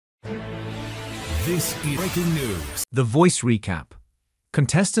This is breaking news. The Voice recap.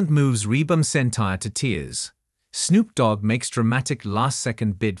 Contestant moves Reba McEntire to tears. Snoop Dogg makes dramatic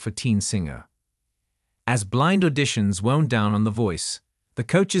last-second bid for teen singer. As blind auditions wound down on The Voice, the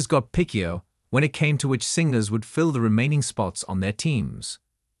coaches got pickier when it came to which singers would fill the remaining spots on their teams.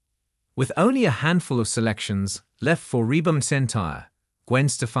 With only a handful of selections left for Reba McEntire, Gwen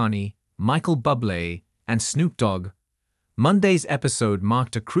Stefani, Bublé and Snoop Dogg, Monday's episode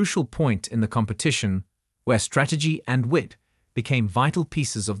marked a crucial point in the competition where strategy and wit became vital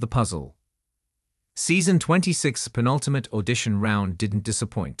pieces of the puzzle. Season 26's penultimate audition round didn't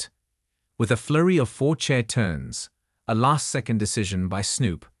disappoint. With a flurry of 4 chair turns, a last-second decision by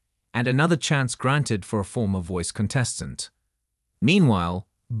Snoop, and another chance granted for a former Voice contestant. Meanwhile,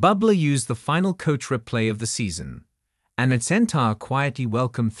 Bublé used the final coach replay of the season, and McEntire quietly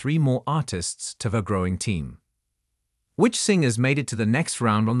welcomed 3 more artists to her growing team. Which singers made it to the next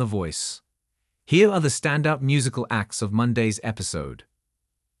round on The Voice? Here are the standout musical acts of Monday's episode.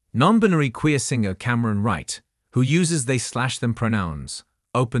 Non-binary queer singer Cameron Wright, who uses they/them pronouns,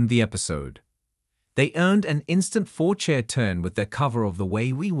 opened the episode. They earned an instant 4-chair turn with their cover of The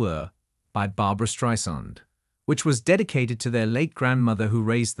Way We Were by Barbra Streisand, which was dedicated to their late grandmother who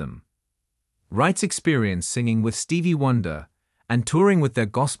raised them. Wright's experience singing with Stevie Wonder and touring with their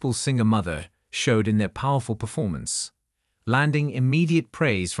gospel singer mother showed in their powerful performance, landing immediate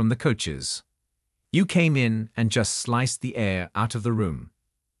praise from the coaches. "You came in and just sliced the air out of the room.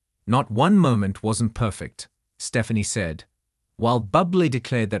 Not one moment wasn't perfect," Stefani said, while Bublé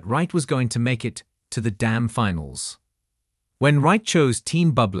declared that Wright was going to make it to the damn finals. When Wright chose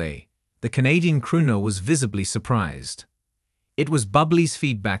Team Bublé, the Canadian crooner was visibly surprised. It was Bublé's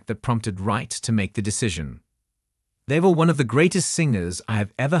feedback that prompted Wright to make the decision. "They were one of the greatest singers I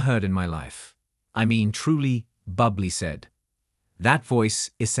have ever heard in my life. I mean, truly," Bublé said. "That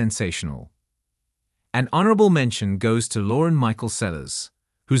voice is sensational." An honorable mention goes to Lauren Michael Sellers,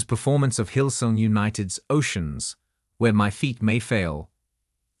 whose performance of Hillsong United's Oceans, Where My Feet May Fail,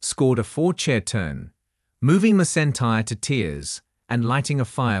 scored a 4-chair turn, moving McEntire to tears and lighting a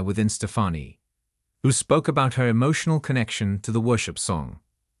fire within Stefani, who spoke about her emotional connection to the worship song.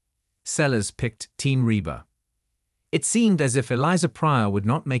 Sellers picked Team Reba. "It seemed as if Eliza Pryor would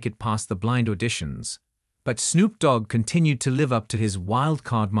not make it past the blind auditions, but Snoop Dogg continued to live up to his wild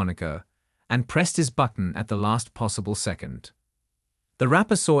card moniker and pressed his button at the last possible second." The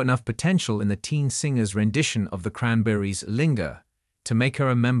rapper saw enough potential in the teen singer's rendition of the Cranberries' Linger to make her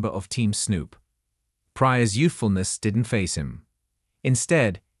a member of Team Snoop. Pryor's youthfulness didn't faze him.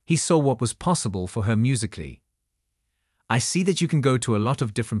 Instead, he saw what was possible for her musically. "I see that you can go to a lot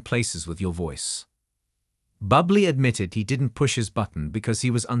of different places with your voice." Bublé admitted he didn't push his button because he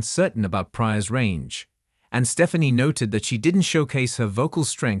was uncertain about Pryor's range, and Stefani noted that she didn't showcase her vocal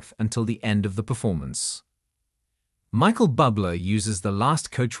strength until the end of the performance. Bublé uses the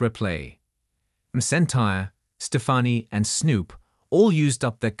last coach replay. McEntire, Stefani, and Snoop all used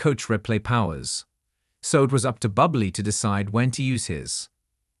up their coach replay powers, so it was up to Bublé to decide when to use his.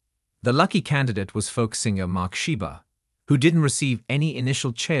 The lucky candidate was folk singer Mark Sheba, who didn't receive any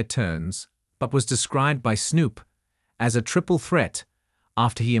initial chair turns but was described by Snoop as a triple threat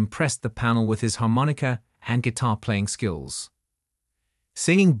after he impressed the panel with his harmonica and guitar playing skills.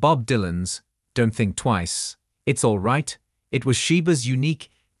 Singing Bob Dylan's "Don't Think Twice, It's All Right," it was Sheba's unique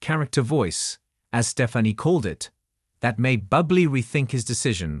character voice, as Stefani called it, that made Bublé rethink his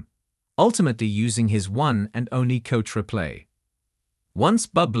decision, ultimately using his one and only coach replay. Once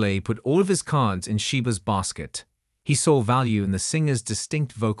Bublé put all of his cards in Sheba's basket, he saw value in the singer's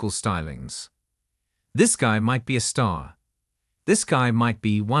distinct vocal stylings. "This guy might be a star. This guy might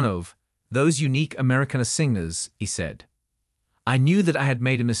be one of those unique Americana singers," he said. "I knew that I had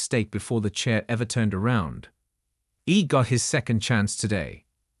made a mistake before the chair ever turned around. He got his second chance today.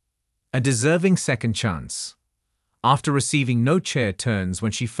 A deserving second chance." After receiving no chair turns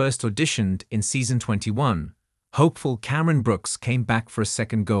when she first auditioned in season 21, hopeful Cameron Brooks came back for a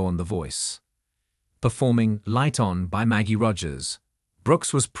second go on The Voice. Performing "Light On" by Maggie Rogers,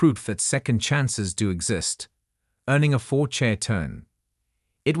 Brooks was proof that second chances do exist, earning a 4-chair turn.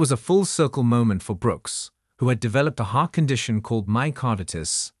 It was a full-circle moment for Brooks, who had developed a heart condition called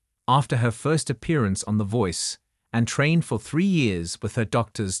myocarditis after her first appearance on The Voice and trained for 3 years with her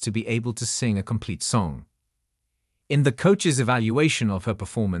doctors to be able to sing a complete song. In the coach's evaluation of her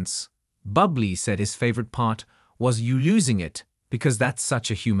performance, Bublé said his favorite part was "you losing it, because that's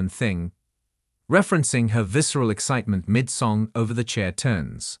such a human thing," referencing her visceral excitement mid-song over the chair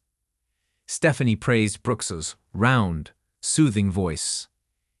turns. Stefani praised Brooks's round, soothing voice.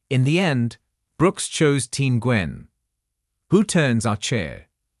 In the end, Brooks chose Team Gwen. "Who turns our chair?"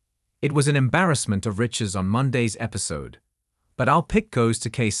 It was an embarrassment of riches on Monday's episode. But our pick goes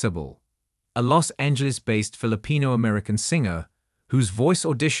to Kay Sybil, a Los Angeles-based Filipino-American singer whose voice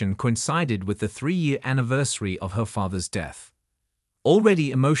audition coincided with the 3-year anniversary of her father's death.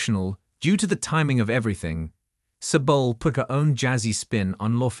 Already emotional due to the timing of everything, Sybil put her own jazzy spin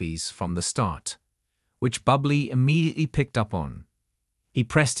on Lofi's from the start, which Bublé immediately picked up on. He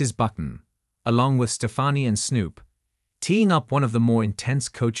pressed his button, along with Stefani and Snoop, teeing up one of the more intense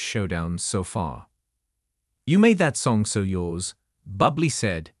coach showdowns so far. "You made that song so yours," Bublé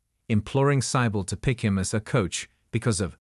said, imploring Sybil to pick him as her coach because of